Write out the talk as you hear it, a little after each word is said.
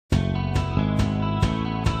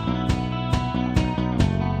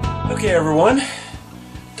Okay everyone,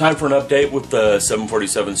 time for an update with the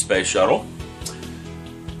 747 Space Shuttle.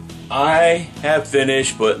 I have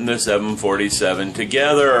finished putting the 747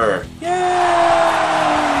 together. Yay!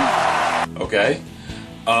 Okay.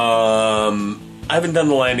 I haven't done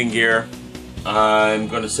the landing gear. I'm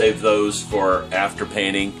going to save those for after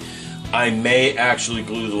painting. I may actually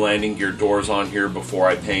glue the landing gear doors on here before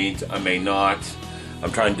I paint. I may not.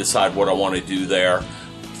 I'm trying to decide what I want to do there.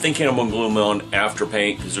 Thinking I'm going to glue them on after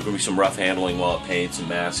paint because there's going to be some rough handling while it paints and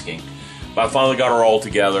masking. But I finally got her all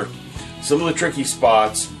together. Some of the tricky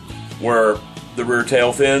spots were the rear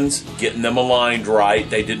tail fins, getting them aligned right.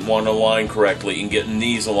 They didn't want to align correctly, and getting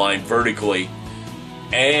these aligned vertically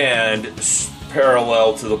and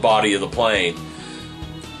parallel to the body of the plane.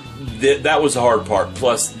 That was the hard part.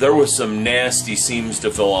 Plus, there was some nasty seams to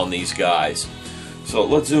fill on these guys. So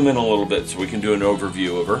let's zoom in a little bit so we can do an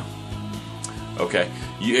overview of her. Okay,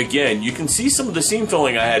 again, you can see some of the seam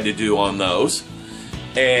filling I had to do on those.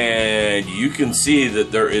 And you can see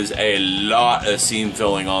that there is a lot of seam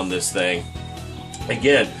filling on this thing.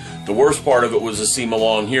 Again, the worst part of it was the seam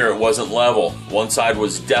along here. It wasn't level. One side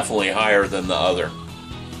was definitely higher than the other.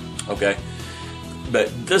 Okay, but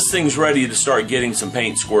this thing's ready to start getting some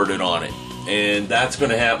paint squirted on it. And that's going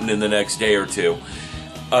to happen in the next day or two.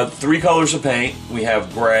 3 colors of paint. We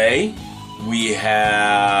have gray, we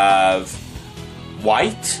have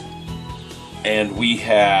white, and we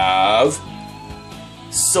have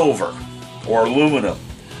silver or aluminum.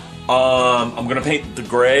 I'm going to paint the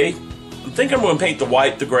gray. I think I'm going to paint the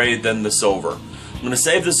white, the gray, then the silver. I'm going to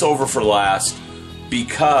save the silver for last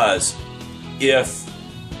because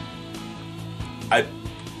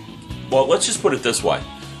well, let's just put it this way.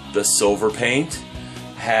 The silver paint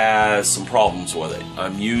has some problems with it.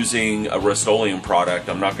 I'm using a Rust-Oleum product.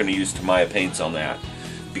 I'm not going to use Tamiya paints on that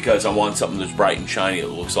because I want something that's bright and shiny that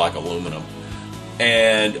looks like aluminum.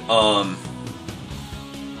 And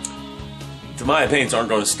Tamiya paints aren't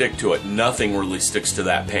going to stick to it. Nothing really sticks to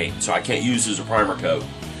that paint, so I can't use it as a primer coat.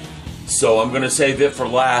 So I'm going to save it for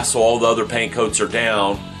last so all the other paint coats are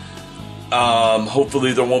down.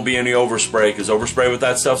 Hopefully there won't be any overspray, because overspray with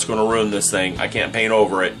that stuff's going to ruin this thing. I can't paint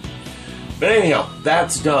over it. But anyhow,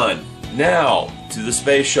 that's done. Now to the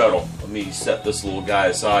Space Shuttle. Let me set this little guy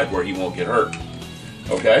aside where he won't get hurt.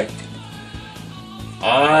 Okay?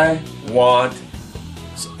 I want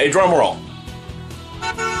a drum roll.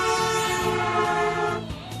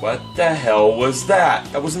 What the hell was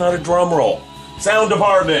that? That was not a drum roll. Sound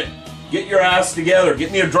department, get your ass together.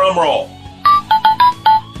 Get me a drum roll.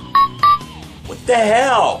 What the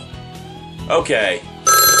hell? Okay.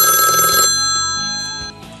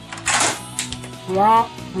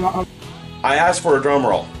 I asked for a drum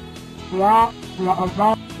roll. No.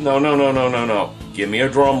 Give me a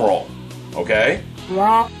drum roll. Okay?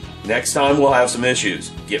 Next time we'll have some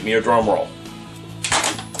issues. Get me a drum roll.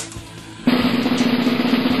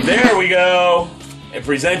 There we go. And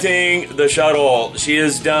presenting the shuttle. She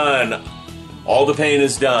is done. All the paint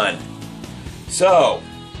is done. So,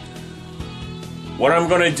 what I'm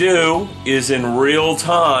going to do is in real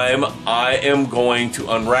time, I am going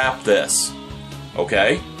to unwrap this.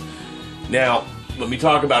 Okay? Now, let me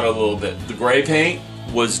talk about it a little bit. The gray paint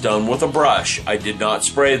was done with a brush. I did not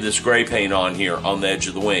spray this gray paint on here on the edge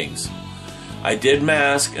of the wings. I did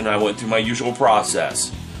mask and I went through my usual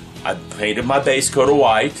process. I painted my base coat of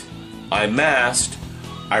white, I masked,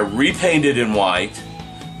 I repainted in white,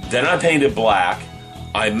 then I painted black,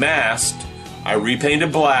 I masked, I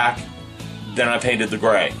repainted black, then I painted the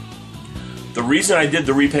gray. The reason I did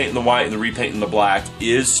the repaint in the white and the repaint in the black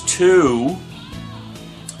is to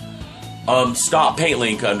stop paint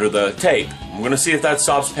link under the tape. I'm going to see if that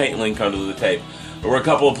stops paint link under the tape. There were a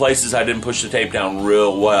couple of places I didn't push the tape down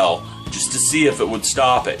real well just to see if it would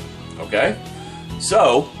stop it. Okay?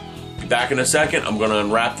 So, be back in a second. I'm going to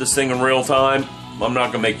unwrap this thing in real time. I'm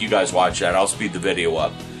not going to make you guys watch that. I'll speed the video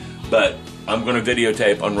up. But I'm going to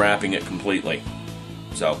videotape unwrapping it completely.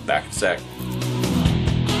 So, back in a sec.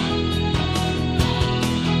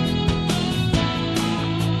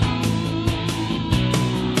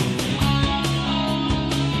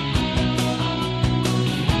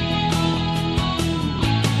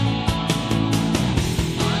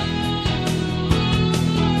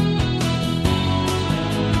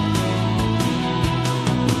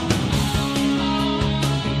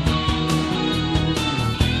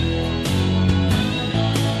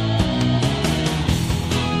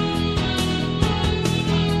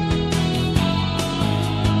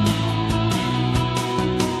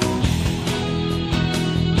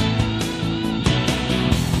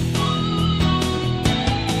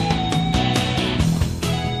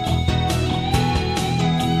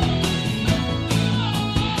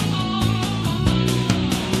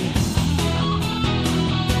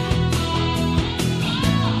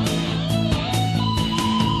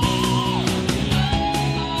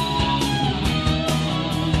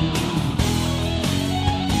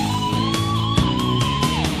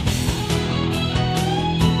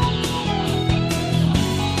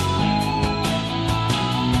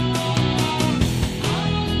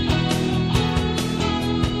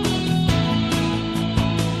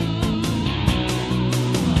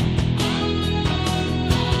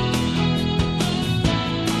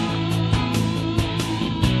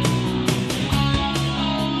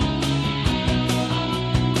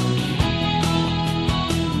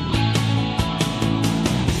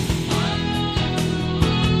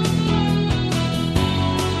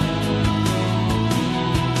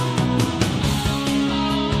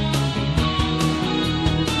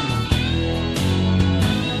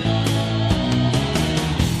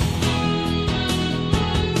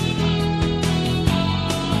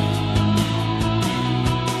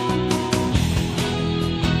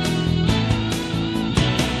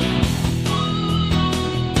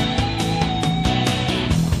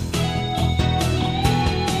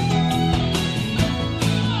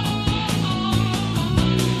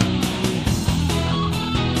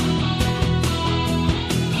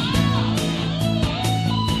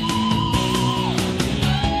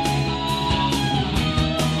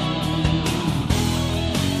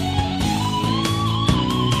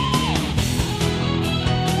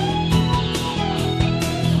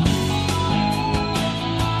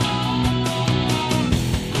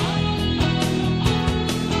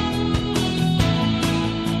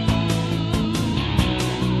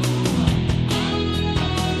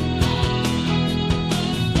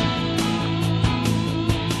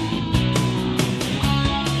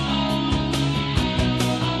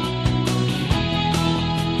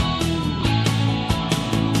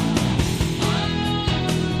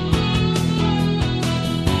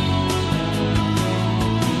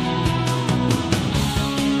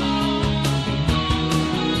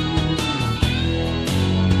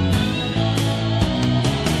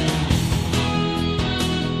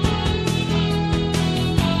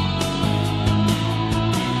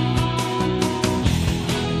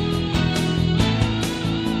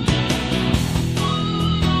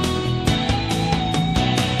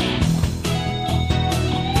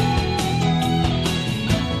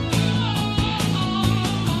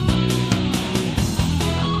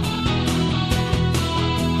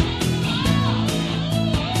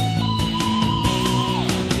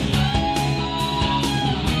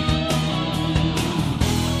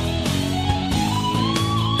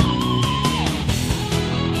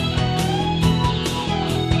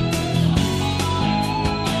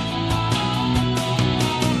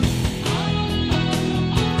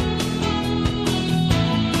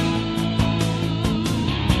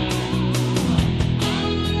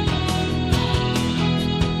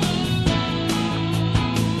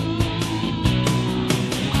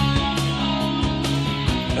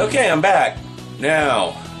 Okay, I'm back.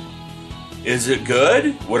 Now, is it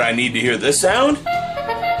good? Would I need to hear this sound?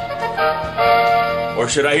 Or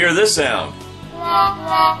should I hear this sound?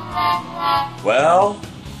 Well,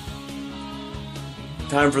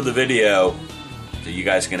 time for the video that you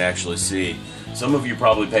guys can actually see. Some of you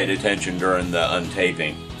probably paid attention during the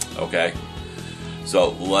untaping, okay?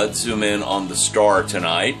 So let's zoom in on the star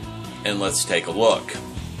tonight and let's take a look.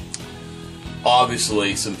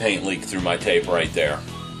 Obviously, some paint leaked through my tape right there,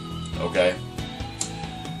 okay?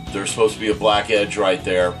 There's supposed to be a black edge right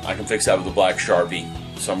there. I can fix that with a black Sharpie,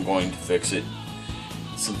 so I'm going to fix it.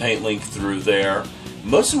 Some paint leaked through there.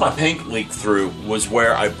 Most of my paint leaked through was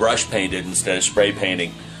where I brush painted instead of spray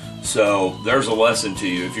painting. So there's a lesson to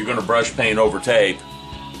you. If you're going to brush paint over tape,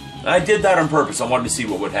 I did that on purpose. I wanted to see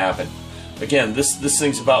what would happen. Again, this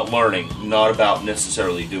thing's about learning, not about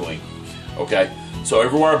necessarily doing. Okay? So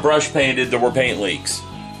everywhere I brush painted, there were paint leaks.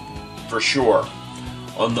 For sure.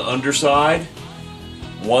 On the underside,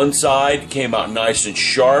 one side came out nice and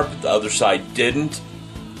sharp, the other side didn't.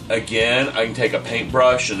 Again, I can take a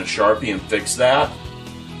paintbrush and a Sharpie and fix that.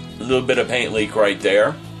 A little bit of paint leak right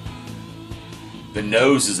there. The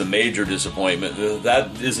nose is a major disappointment.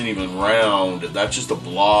 That isn't even round, that's just a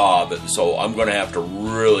blob, so I'm going to have to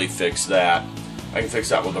really fix that. I can fix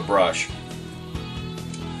that with a brush.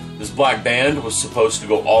 This black band was supposed to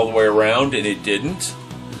go all the way around and it didn't.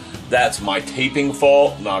 That's my taping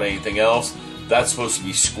fault, not anything else. That's supposed to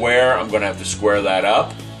be square. I'm going to have to square that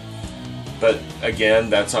up. But again,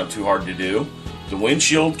 that's not too hard to do. The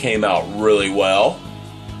windshield came out really well.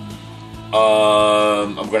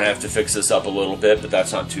 I'm going to have to fix this up a little bit, but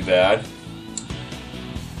that's not too bad.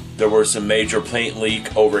 There was some major paint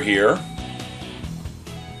leak over here.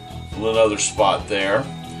 A little other spot there.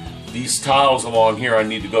 These tiles along here I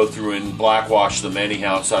need to go through and black wash them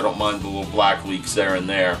anyhow, so I don't mind the little black leaks there and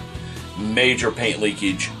there. Major paint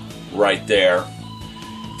leakage right there.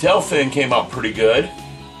 Tail fin came out pretty good.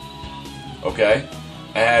 Okay.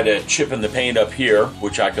 I had a chip in the paint up here,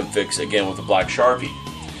 which I can fix again with a black Sharpie.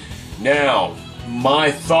 Now,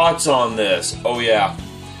 my thoughts on this. Oh yeah.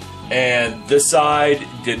 And this side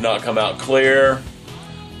did not come out clear.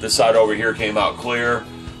 This side over here came out clear.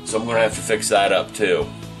 So I'm going to have to fix that up too.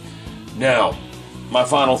 Now, my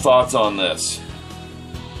final thoughts on this.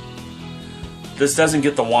 This doesn't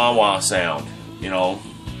get the wah-wah sound, you know,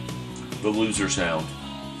 the loser sound.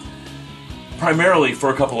 Primarily for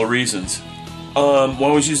a couple of reasons. When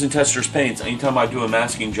I was using Tester's paints, anytime I do a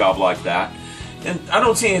masking job like that, and I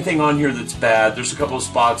don't see anything on here that's bad. There's a couple of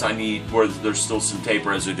spots I need where there's still some tape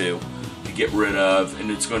residue to get rid of, and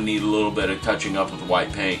it's going to need a little bit of touching up with the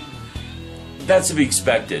white paint. That's to be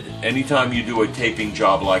expected. Anytime you do a taping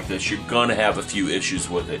job like this, you're going to have a few issues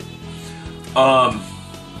with it.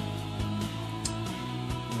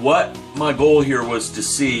 What my goal here was to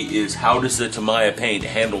see is how does the Tamiya paint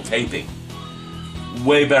handle taping?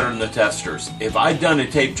 Way better than the Testers. If I'd done a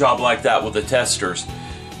tape job like that with the Testers,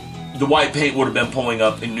 the white paint would have been pulling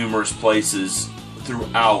up in numerous places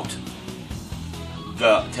throughout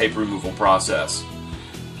the tape removal process.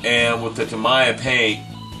 And with the Tamiya paint,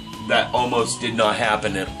 that almost did not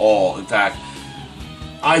happen at all. In fact,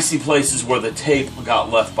 I see places where the tape got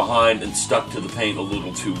left behind and stuck to the paint a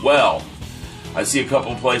little too well. I see a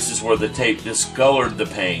couple of places where the tape discolored the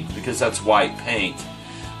paint because that's white paint.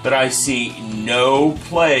 But I see no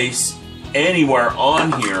place anywhere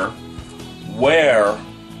on here where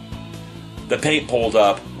the paint pulled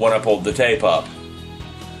up when I pulled the tape up.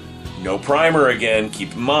 No primer again,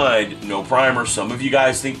 keep in mind, no primer. Some of you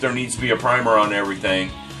guys think there needs to be a primer on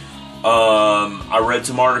everything. I read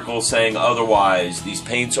some articles saying otherwise. These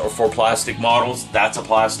paints are for plastic models. That's a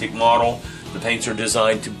plastic model. The paints are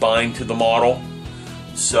designed to bind to the model.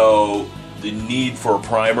 So the need for a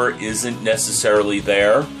primer isn't necessarily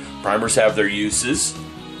there. Primers have their uses.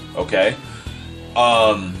 Okay.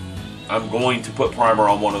 I'm going to put primer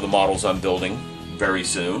on one of the models I'm building very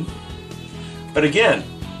soon. But again,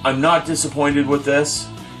 I'm not disappointed with this.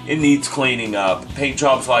 It needs cleaning up. Paint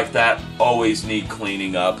jobs like that always need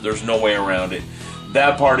cleaning up. There's no way around it.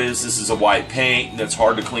 Bad part is this is a white paint and it's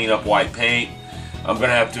hard to clean up white paint. I'm going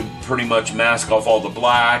to have to pretty much mask off all the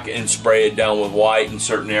black and spray it down with white in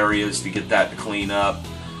certain areas to get that to clean up.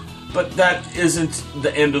 But that isn't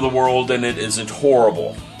the end of the world and it isn't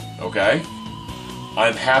horrible. Okay?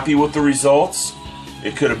 I'm happy with the results.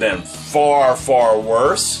 It could have been far, far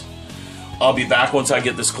worse. I'll be back once I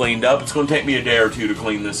get this cleaned up. It's going to take me a day or two to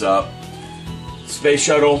clean this up. Space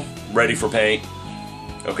Shuttle, ready for paint.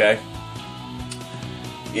 Okay?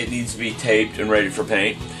 It needs to be taped and ready for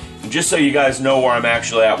paint. And just so you guys know where I'm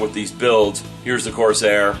actually at with these builds, here's the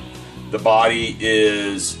Corsair. The body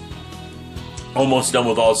is almost done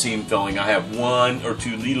with all seam filling. I have 1 or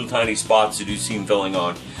 2 little tiny spots to do seam filling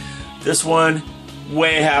on. This one,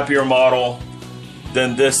 way happier model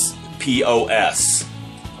than this POS.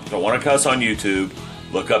 Don't want to cuss on YouTube.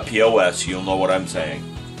 Look up POS, you'll know what I'm saying.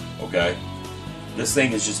 Okay? This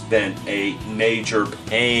thing has just been a major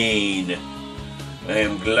pain. I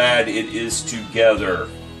am glad it is together.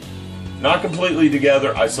 Not completely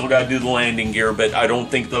together. I still got to do the landing gear, but I don't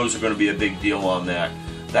think those are going to be a big deal on that.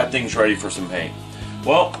 That thing's ready for some paint.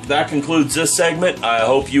 Well, that concludes this segment. I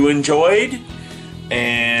hope you enjoyed,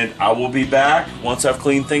 and I will be back once I've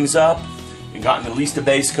cleaned things up and gotten at least a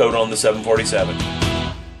base coat on the 747.